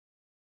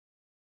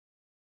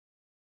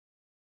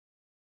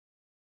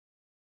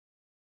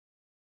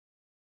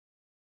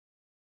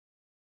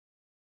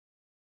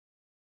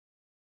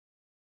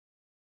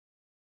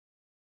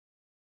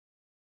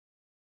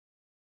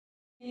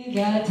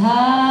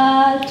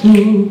Gatatu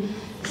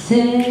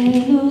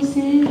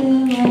selusile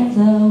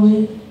manzawe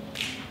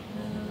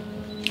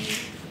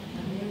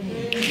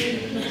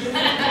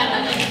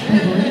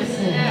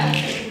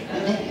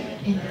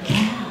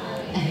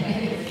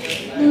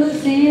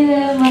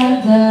Lucile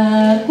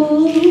manzaku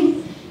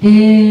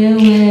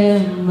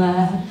ewema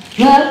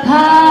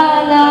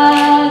wakala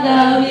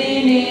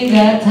gawini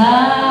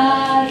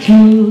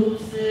gatatu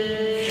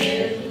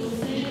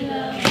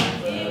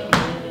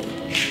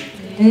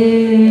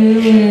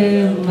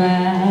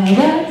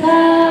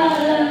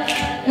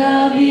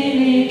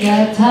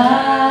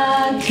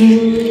Gatatu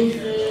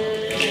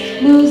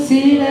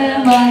Lucile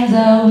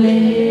manzawe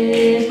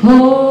ko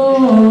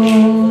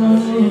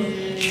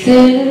se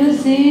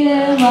Lucile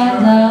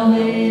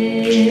manzawe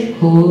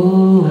ko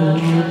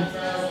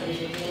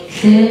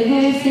se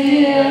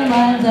Lucile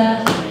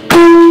manzawe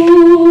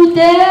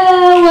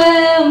udewe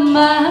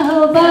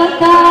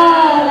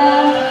mabakala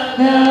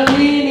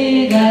gabini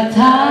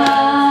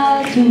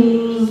gatatu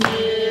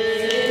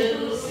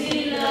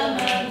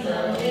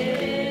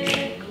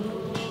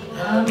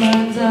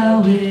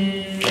Manzawe,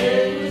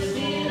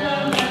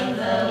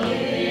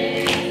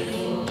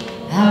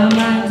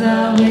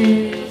 Manzawe,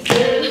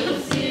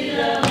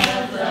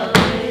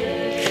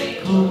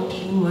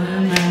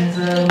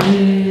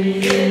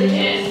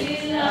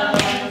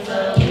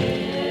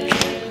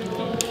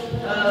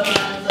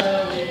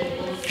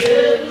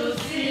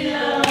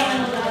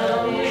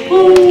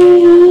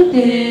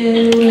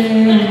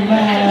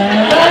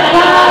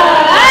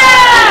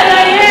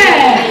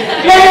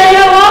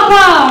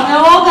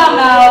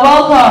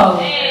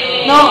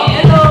 No,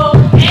 hello.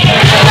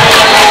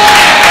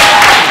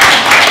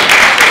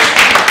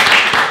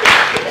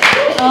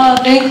 Oh,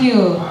 thank you.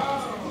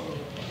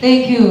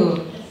 Thank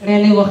you.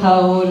 Really,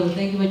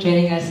 thank you for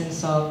joining us in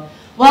song.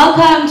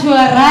 Welcome to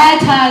a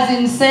Rioters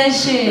in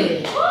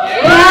session.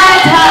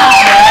 Rioters!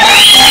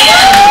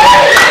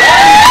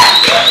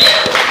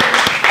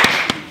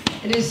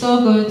 It is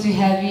so good to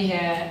have you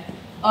here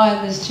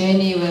on this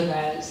journey with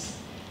us.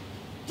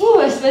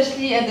 Ooh,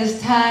 especially at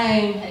this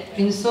time, it's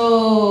been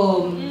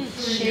so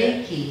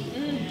shaky.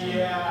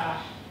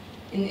 Yeah.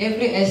 In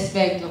every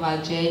aspect of our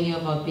journey,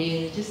 of our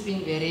being, it's just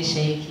been very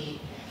shaky.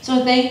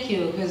 So thank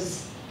you,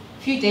 because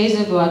a few days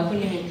ago I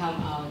couldn't even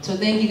come out. So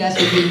thank you guys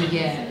for being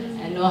here.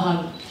 I know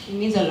how it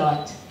means a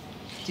lot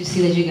to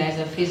see that you guys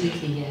are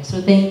physically here.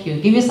 So thank you.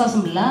 Give yourself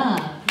some love.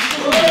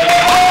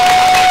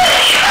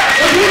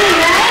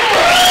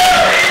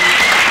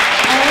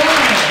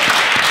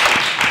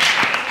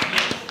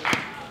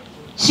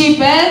 She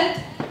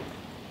bathed,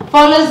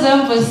 follows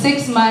them for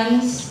 6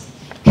 months,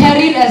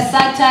 carried a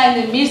satire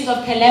in the midst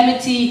of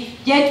calamity,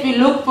 yet we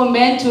look for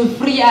men to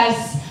free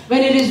us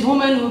when it is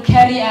women who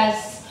carry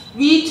us.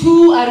 We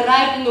too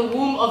arrived in the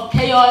womb of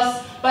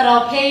chaos, but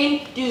our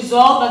pain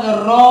dissolved by the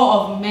roar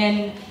of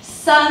men.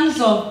 Sons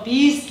of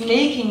beasts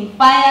making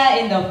fire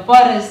in the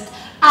forest,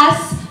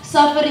 us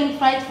suffering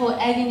frightful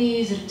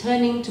agonies,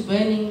 returning to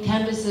burning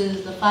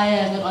campuses. The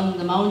fire is not on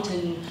the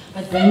mountain,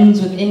 but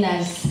burns within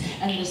us,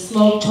 and the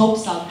smoke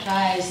chokes our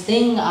cries,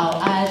 sting our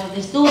eyes, but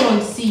they still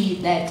don't see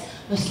that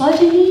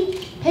misogyny,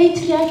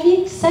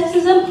 patriarchy,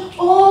 sexism,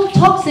 all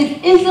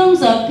toxic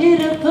isms are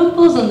pitted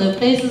pimples on the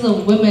faces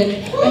of women,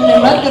 and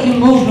they're not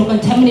remove or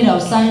contaminate our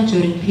son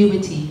during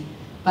puberty.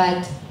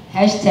 But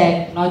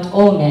hashtag not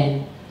all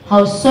men.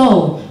 How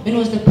so? When it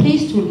was the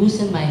priest who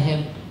loosened my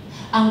hip,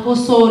 Uncle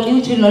So,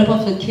 literally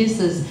lollipop for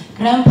kisses,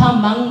 Grandpa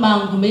Mang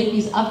Mang who made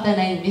me his after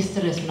 9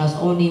 mistress when I was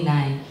only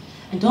 9.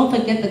 And don't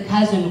forget the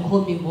cousin who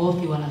called me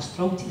Morphe when I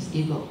stroked his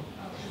ego.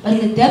 But in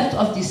the depth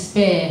of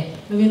despair,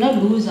 we will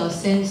not lose our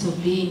sense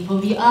of being, for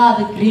we are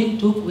the green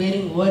duke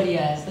wearing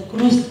warriors, the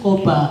cruised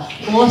copper,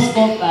 horse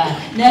copper,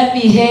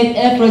 nappy head,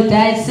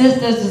 Aphrodite,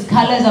 sisters whose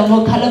colors are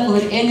more colorful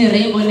than any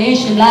rainbow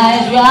nation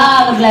lies. We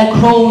are the black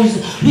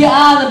crows. We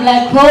are the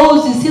black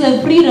crows. You see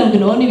that freedom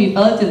can only be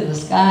felt in the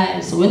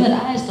sky. So when did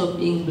I stop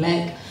being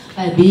black?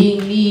 By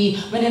being me.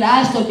 When did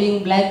I stop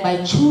being black?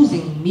 By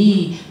choosing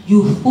me.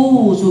 You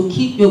fools who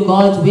keep your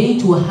gods way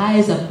too high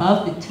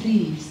above the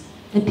trees.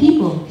 The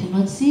people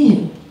cannot see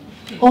him.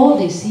 All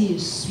they see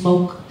is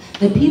smoke.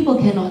 The people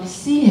cannot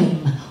see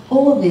him.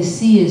 All they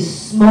see is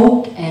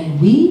smoke,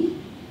 and we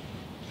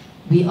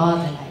are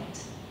the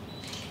light.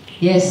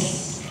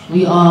 Yes,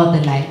 we are the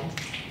light.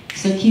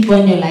 So keep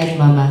on your light,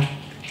 Mama.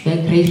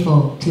 We're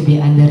grateful to be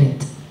under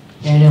it.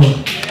 Hello.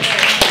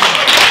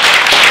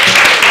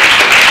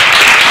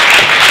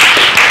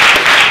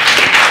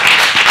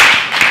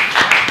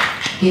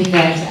 Okay,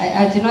 guys,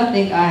 I do not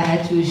think I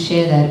had to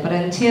share that, but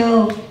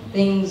until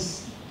things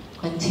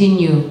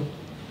continue,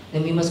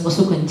 then we must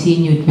also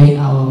continue doing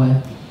our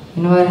work.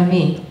 You know what I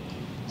mean?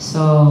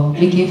 So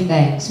we give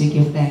thanks, we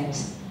give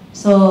thanks.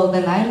 So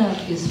the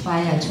lineup is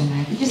fire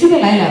tonight. Did you see the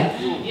lineup?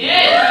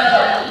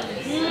 Yeah!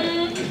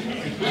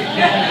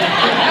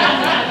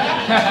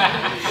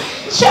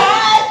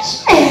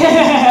 Church!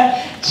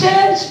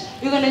 Church!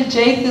 We're gonna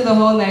jake through the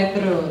whole night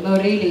through. No,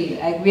 really.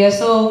 Like we are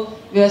so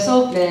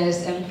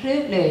blessed and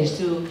privileged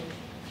to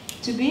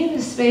to be in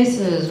the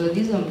spaces where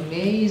these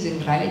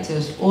amazing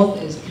writers,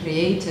 authors,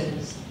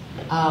 creators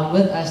are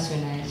with us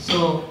tonight.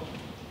 So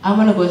I'm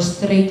gonna go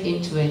straight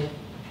into it.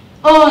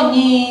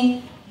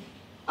 Onyi!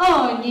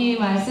 Onyi,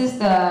 my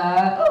sister!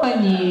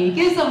 Onyi!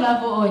 Give some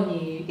love for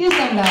Onyi! Give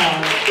some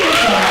love! Give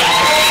some love!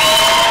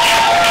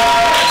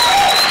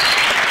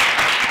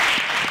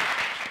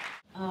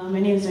 My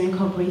name is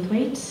Oyinkan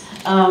Braithwaite.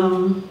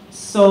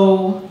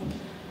 So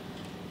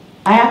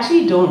I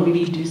actually don't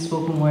really do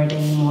spoken word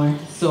anymore.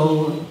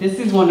 So this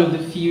is one of the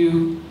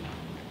few,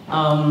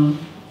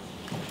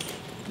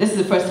 this is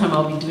the first time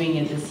I'll be doing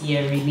it this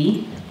year,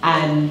 really.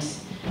 And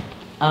it's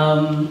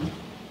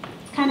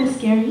kind of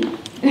scary,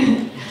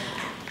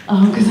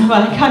 because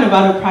I'm kind of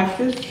out of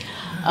practice.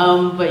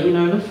 But you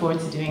know, I look forward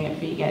to doing it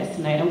for you guys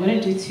tonight. I'm gonna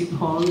do 2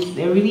 poems.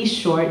 They're really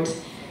short,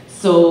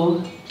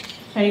 so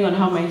depending on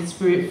how my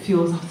spirit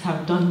feels after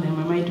I've done them,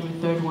 I might do a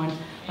 3rd one.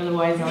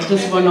 Otherwise, I'll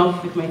just run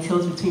off with my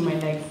tails between my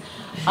legs.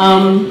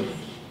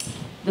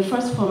 The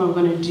first poem I'm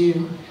gonna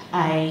do,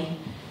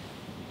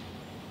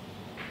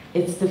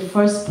 it's the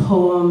first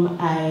poem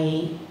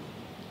I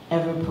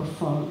ever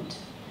performed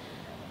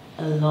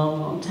a long,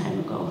 long time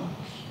ago.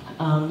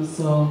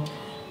 So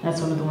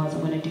that's one of the ones I'm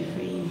gonna do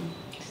for you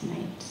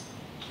tonight.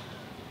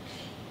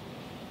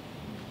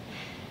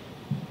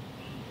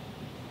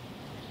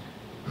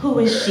 Who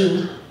is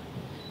she?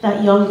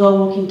 That young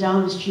girl walking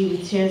down the street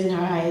with tears in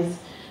her eyes,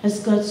 a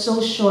skirt so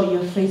short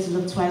you're afraid to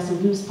look twice,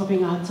 and boobs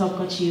popping out her top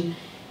got you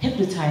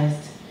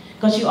hypnotized,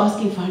 got you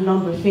asking for her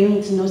number,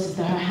 failing to notice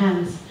that her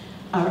hands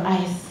are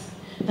ice,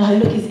 that her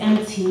look is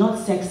empty, not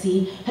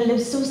sexy, her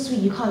lips so sweet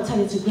you can't tell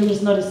it's a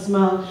grimace, not a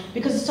smile,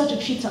 because it's such a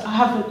treat to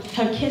have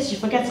her kiss, you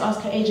forget to ask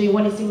her age or you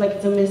want to seem like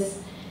it's a miss.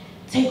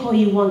 Take all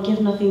you want,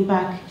 give nothing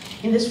back,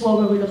 in this world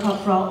where we look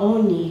out for our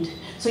own need.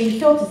 So you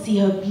fail to see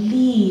her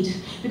bleed,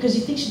 because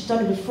you think she's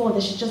done it before,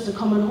 that she's just a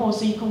common horse,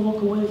 so you can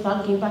walk away without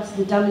looking back to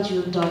the damage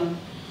you have done.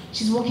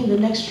 She's walking the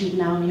next street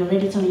now, you're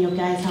already telling your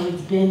guys how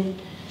it's been.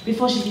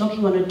 Before she's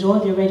knocking on a door,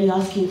 they're already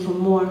asking for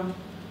more.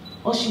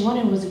 All she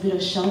wanted was a bit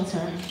of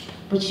shelter,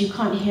 but you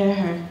can't hear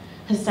her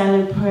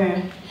silent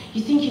prayer.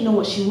 You think you know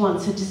what she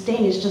wants, her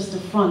disdain is just a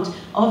front.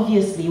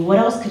 Obviously, what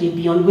else could it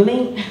be,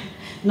 unwilling?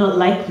 Not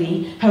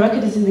likely. Her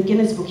record is in the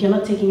Guinness book, you're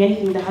not taking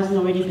anything that hasn't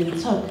already been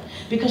took.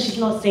 Because she's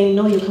not saying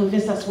no, you're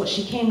convinced that's what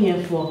she came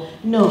here for.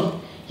 No,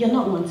 you're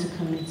not one to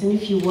commit, and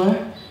if you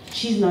were,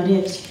 she's not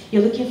it.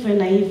 You're looking for a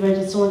naive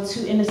virgin, someone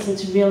too innocent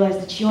to realize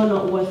that you're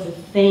not worth a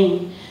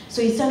thing.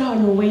 So you send her on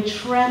her way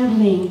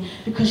trembling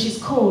because she's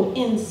cold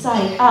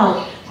inside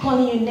out,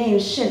 calling you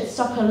names, shit,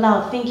 suck her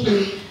loud,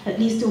 thinking at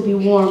least it'll be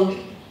warm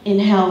in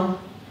hell.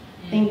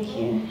 Thank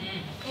you.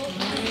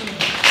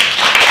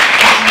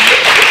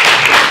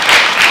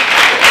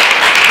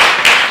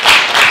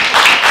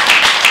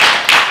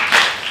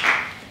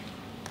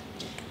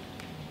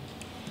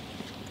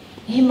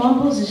 He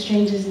mumbles a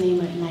stranger's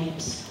name at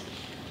night,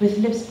 with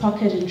lips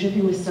puckered and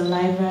dripping with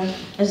saliva,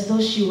 as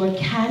though she were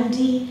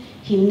candy.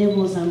 He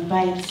nibbles and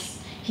bites.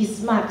 He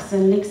smacks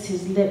and licks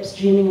his lips,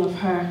 dreaming of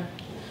her.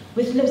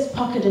 With lips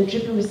puckered and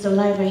dripping with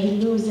saliva, he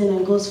looms in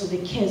and goes for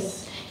the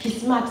kiss. He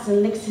smacks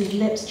and licks his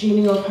lips,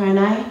 dreaming of her, and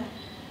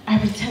I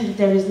pretend that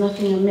there is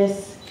nothing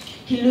amiss.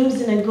 He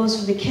looms in and goes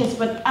for the kiss,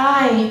 but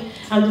I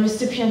am the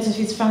recipient of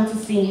his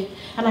fantasy,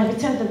 and I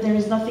pretend that there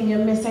is nothing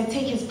amiss. I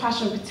take his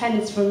passion, pretend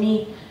it's for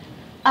me.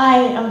 I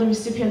am the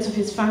recipient of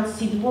his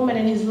fantasy, the woman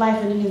in his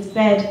life and in his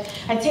bed.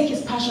 I take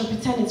his passion,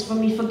 pretend it's for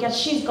me, forget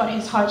she's got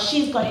his heart,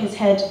 she's got his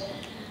head.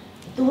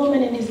 The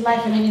woman in his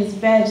life and in his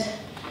bed,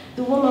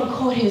 the woman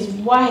called his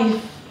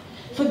wife.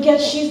 Forget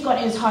she's got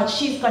his heart,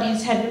 she's got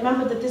his head.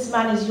 Remember that this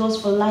man is yours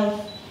for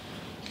life.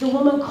 The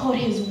woman called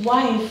his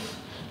wife,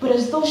 but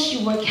as though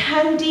she were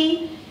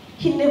candy,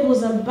 he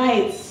nibbles and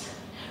bites.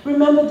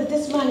 Remember that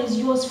this man is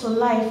yours for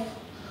life,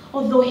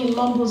 although he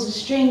mumbles a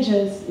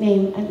stranger's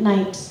name at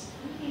night.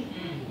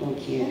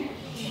 Thank you.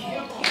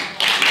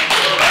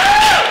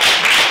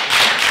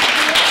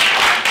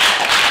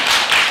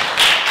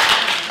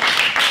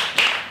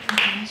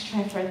 Okay, let's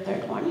try for a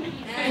 3rd one.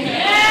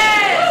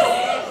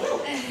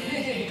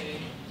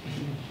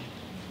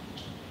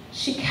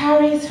 She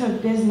carries her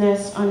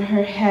business on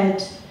her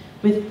head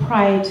with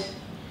pride,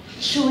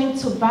 chewing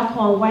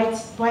tobacco and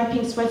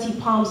wiping sweaty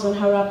palms on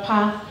her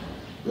wrapper.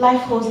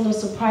 Life holds no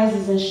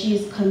surprises and she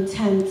is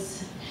content.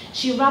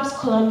 She wraps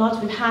kola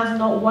nuts with hands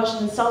not washed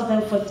and sells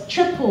them for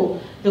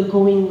triple the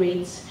going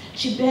rates.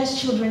 She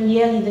bears children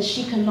yearly that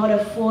she cannot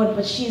afford,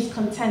 but she is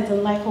content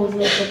and life holds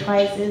no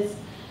surprises.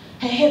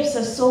 Her hips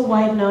are so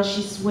wide now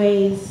she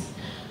sways.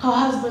 Her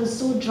husband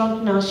so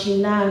drunk now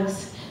she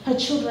nags. Her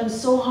children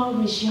so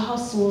hungry she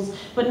hustles,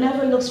 but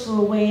never looks for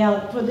a way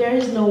out, for there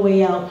is no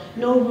way out,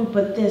 no route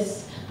but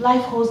this.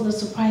 Life holds no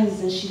surprises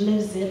and she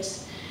lives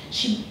it.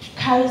 She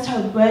carries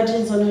her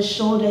burdens on her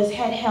shoulders,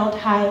 head held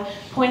high,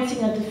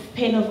 pointing at the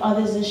pain of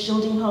others and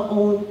shielding her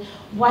own,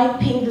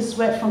 wiping the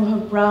sweat from her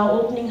brow,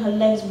 opening her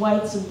legs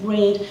wide to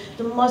braid.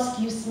 The musk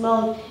you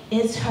smell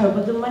is her,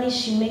 but the money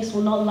she makes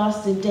will not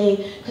last a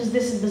day, because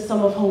this is the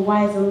sum of her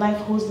wives and life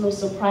holds no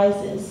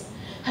surprises.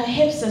 Her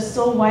hips are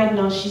so wide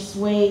now she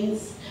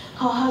sways.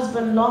 Her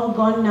husband long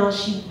gone now,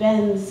 she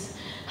bends.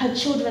 Her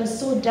children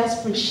so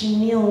desperate, she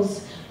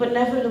kneels, but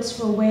never looks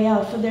for a way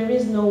out, for there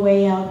is no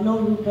way out, no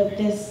route but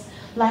this.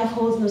 Life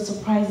holds no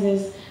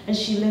surprises, and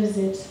she lives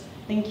it.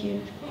 Thank you.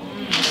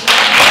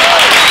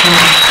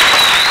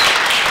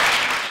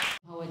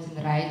 Poets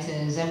and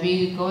writers, and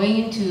we're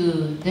going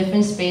into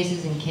different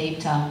spaces in Cape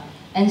Town,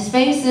 and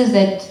spaces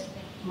that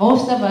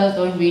most of us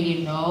don't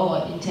really know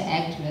or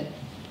interact with.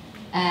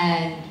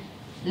 And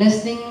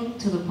listening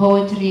to the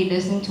poetry,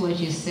 listening to what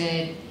you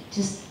said,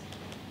 just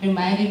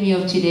reminded me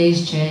of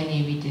today's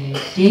journey we did.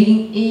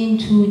 Digging in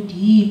too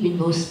deep in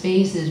those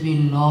spaces we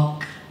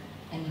lock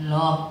and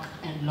lock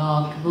and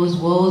lock. Those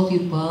walls you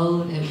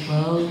build and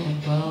build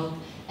and build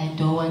and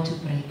don't want to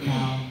break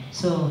down.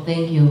 So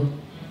thank you.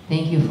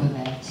 Thank you for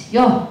that.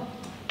 Yo,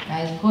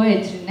 guys,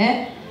 poetry,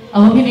 né?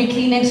 I hope you have your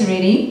Kleenex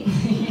ready.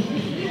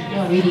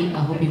 No, really, I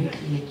hope you have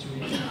Kleenex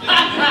ready.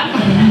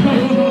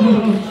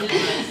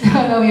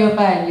 No, you're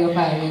fine, you're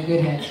fine. You're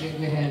good hands, you're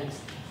good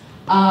hands.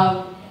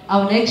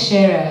 Our next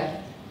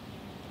sharer,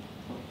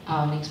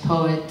 our next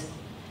poet,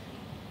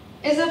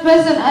 is a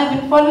person I've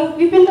been following.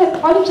 We've been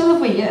following each other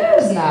for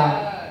years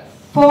now. Yes.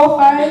 4,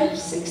 5,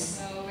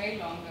 6, No, way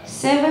longer.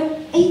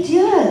 7, 8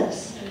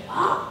 years.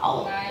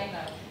 Wow.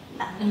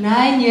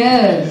 9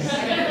 years.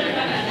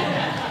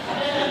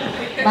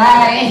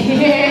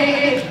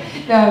 Bye.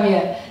 No,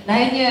 yeah.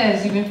 9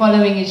 years you've been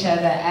following each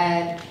other,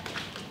 and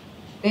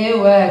they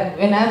work.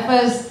 When I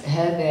first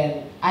heard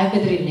them, I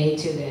could relate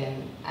to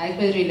them. I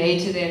could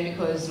relate to them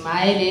because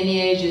my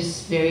lineage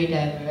is very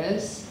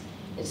diverse.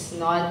 It's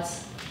not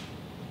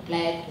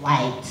black,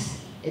 white.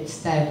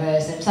 It's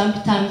diverse. And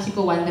sometimes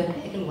people want the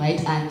black and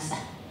white answer.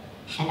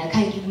 And I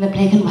can't give them the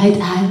black and white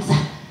answer.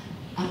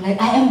 I'm like,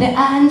 I am the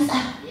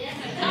answer.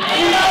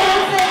 You know what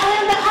I'm saying? I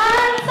am the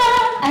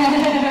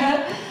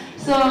answer.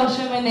 So,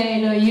 Shirmoney,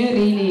 you know, you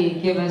really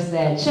give us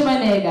that.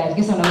 Shirmoney, guys,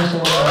 give some love,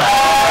 Shirmoney.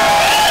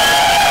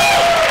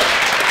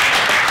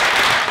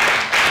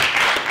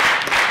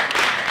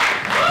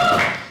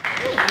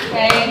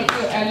 Thank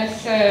you,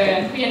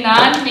 Allison.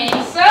 Goeienaand,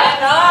 mense.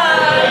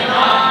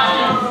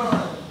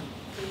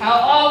 How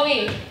are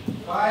we?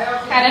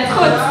 Gaat het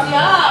goed?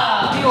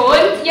 Ja. Die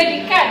hond, ja,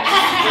 die kat.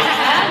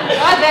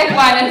 Oh, that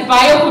one is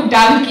baie goed,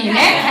 dankie,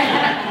 né?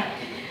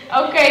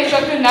 Okay, so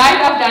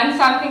tonight I've done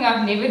something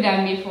I've never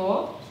done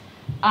before.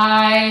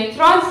 I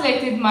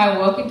translated my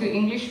work into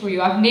English for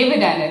you. I've never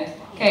done it.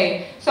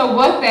 Okay, so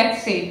with that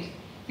said,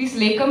 dis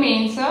lekker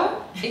mense,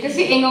 ek is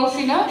die Engels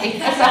sien, ek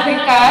is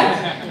Afrikaans.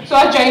 So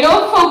as jy nou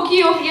 'n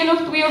foutjie of 1 of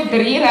 2 of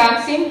 3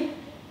 raak sien,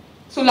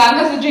 solank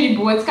as jy die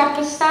boodskap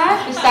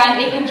verstaan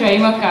ek en jy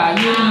mekaar.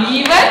 You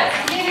leave it.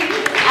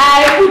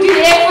 I put in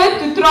effort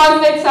to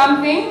translate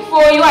something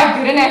for you. I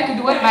didn't have to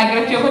do it, maar ek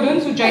het jou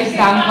gedoen, so jy is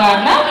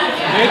dankbaar, né?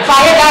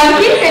 Baie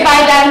dankie, sê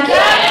baie dankie.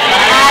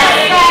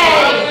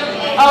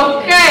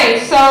 Okay,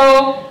 so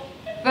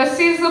this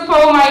is the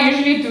poem I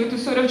usually do to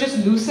sort of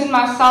just loosen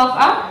myself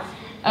up.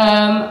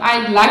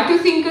 I'd like to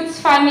think it's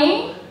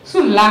funny, so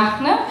laugh,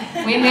 né?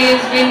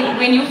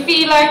 When you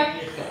feel like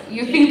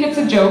you think it's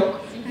a joke,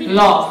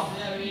 laugh.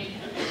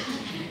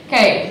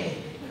 Okay,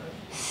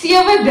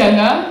 7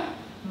 dinge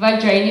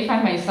wat jy nie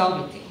van myself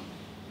weet nie.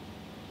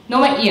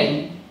 Nommer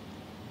 1.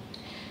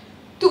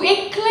 Toe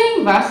ek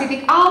klein was, het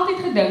ek altyd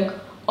gedink,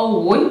 'n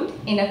hond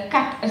en 'n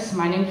kat is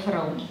man en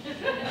vrou.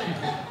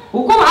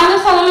 Hoekom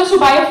anders sal hulle so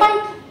baie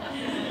fight?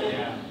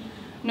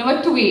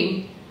 Nommer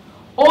 2.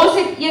 Ons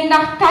het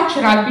eendag touch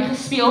rugby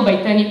gespeel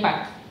buite in die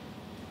pad.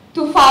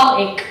 Toe val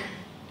ek.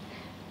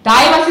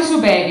 Daai was nie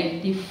so bad nie.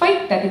 Die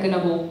feit dat ek in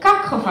 'n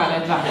wolkak geval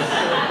het was.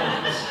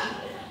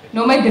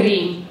 Nommer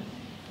 3.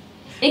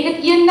 Ek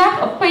het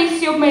eendag 'n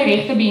pysie op my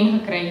regterbeen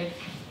gekry.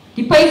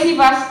 Die pysie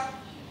was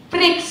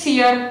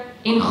prekseer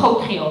en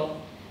goudgeel.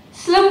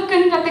 Slim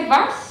kind wat ek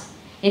was,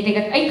 het ek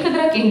dit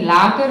uitgedruk en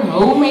later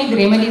homemade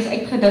remedies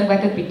uitgedink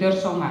wat dit beter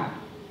sou maak.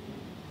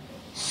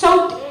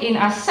 Sout en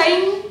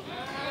asyn,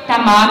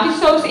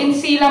 tomatiesous en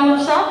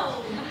sielamoesap,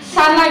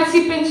 sunlight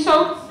sip en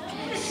soap,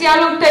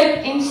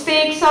 cellotape en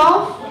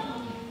steeksalf.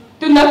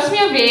 Toe niks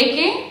meer werk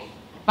nie,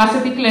 was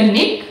dit die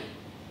kliniek,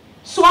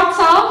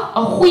 swartsalf,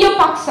 'n goeie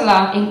pak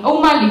sla en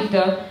ouma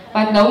liefde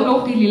wat nou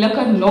nog die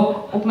lelike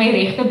nok op my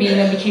regterbeen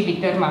 'n bietjie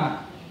bitter maak.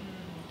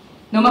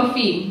 Nommer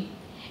 4.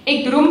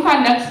 Ek droom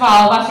van niks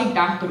behalwe as ek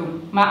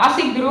dagdroom, maar as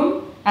ek droom,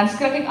 dan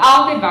skrik ek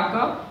altyd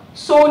wakker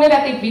sonder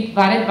dat ek weet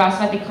wat dit was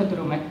wat ek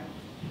gedroom het.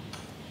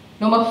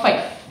 Nommer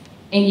 5.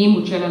 En hier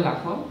moet julle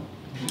lag, hoor.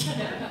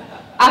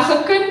 As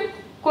 'n kind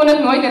kon ek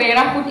nooit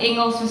regtig goed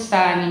Engels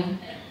verstaan nie.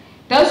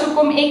 Dis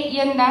hoekom ek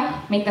eendag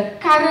met 'n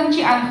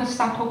karrentjie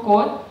aangestap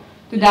gekort,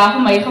 toe daar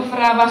vir my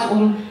gevra was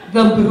om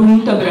the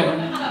broom te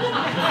bring.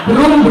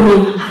 Broom,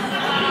 broom.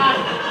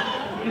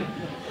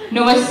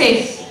 Nommer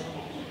 6.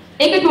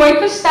 Ek het nooit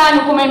verstaan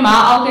hoekom my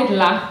ma altyd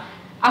lag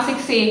as ek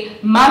sê,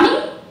 "Mami,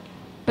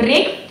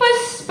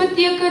 breakfast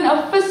beteken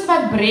 'n vis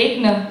wat breek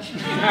nie."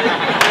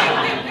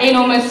 En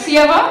nommer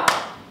 7.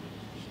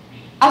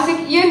 As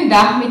ek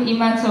eendag met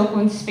iemand sou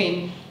kon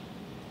spend,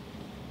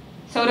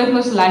 sou dit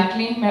most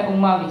likely my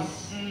ouma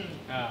wees.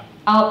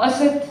 Al is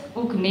dit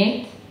ook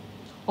net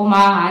om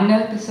haar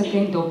hande te sit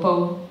en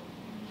dophou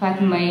wat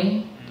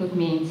my tot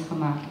mens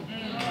gemaak het.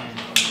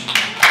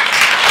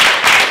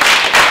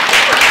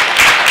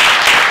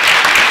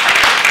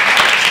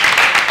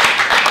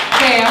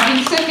 Okay, I've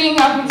been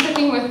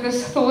sitting with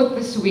this thought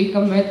this week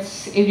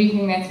amidst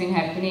everything that's been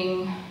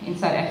happening in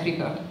South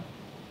Africa.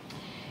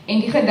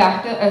 And the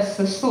gedagte is,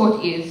 the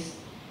thought is,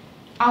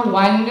 I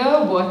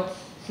wonder what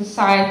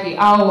society,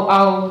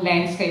 our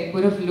landscape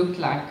would have looked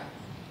like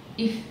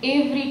if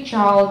every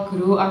child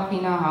grew up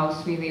in a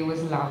house where there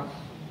was love.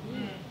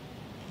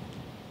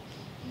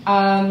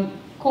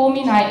 Call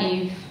me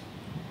naive,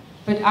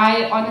 but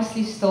I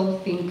honestly still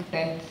think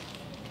that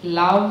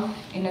love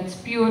in its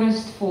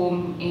purest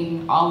form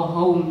in our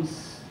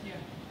homes,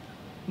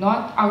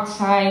 not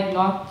outside,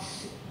 not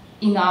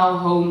in our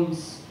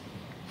homes,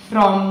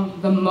 from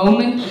the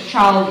moment a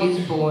child is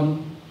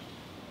born,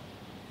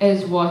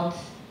 is what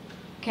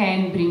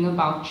can bring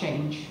about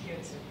change.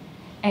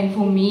 And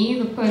for me,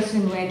 the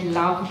person who had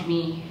loved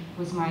me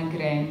was my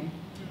gran.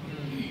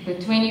 The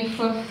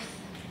 25th,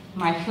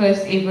 my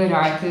first ever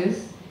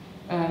Rioters,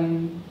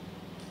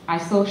 I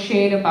still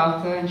shared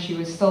about her and she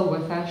was still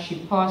with us.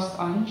 She passed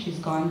on, she's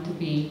gone to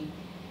be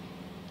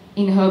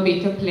in her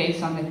better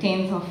place on the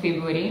 10th of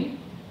February.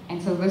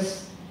 And so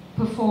this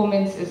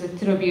performance is a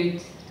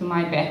tribute to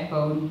my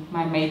backbone,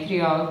 my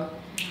matriarch,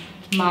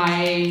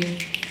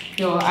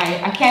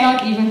 I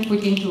cannot even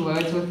put into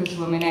words what this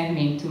woman had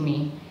meant to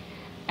me.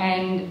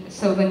 And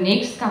so the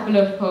next couple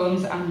of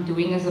poems I'm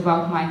doing is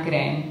about my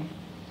gran.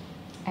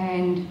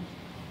 And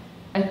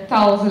it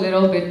tells a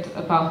little bit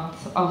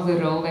of the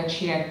role that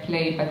she had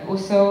played, but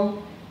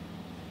also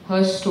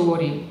her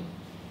story.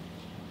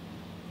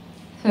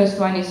 First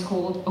one is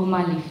called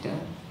Oma Liefde.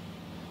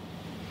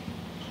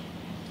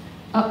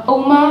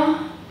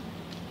 Oma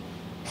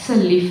se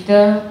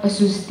liefde is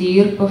soos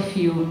dier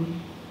perfume.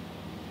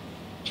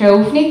 Jy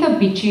hoef net 'n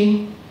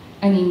bietjie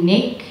in die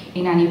nek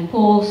en aan die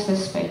pols te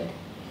spuit.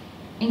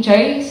 En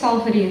jy sal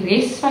vir die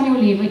res van jou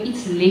lewe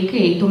iets lekker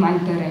hê om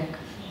aan te ruik.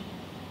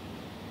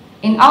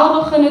 En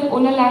al begin dit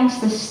onderlangs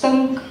te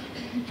stink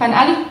van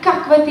al die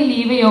kak wat die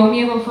lewe jou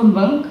mee wil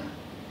vermink,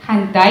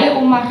 gaan jy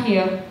Oma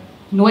gee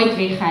nooit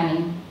weggaan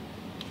nie.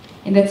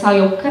 En dit sal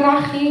jou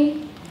krag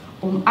gee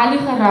om al die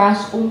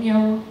geraas om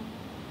jou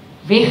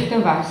weg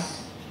te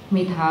was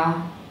met haar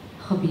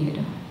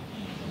gebede.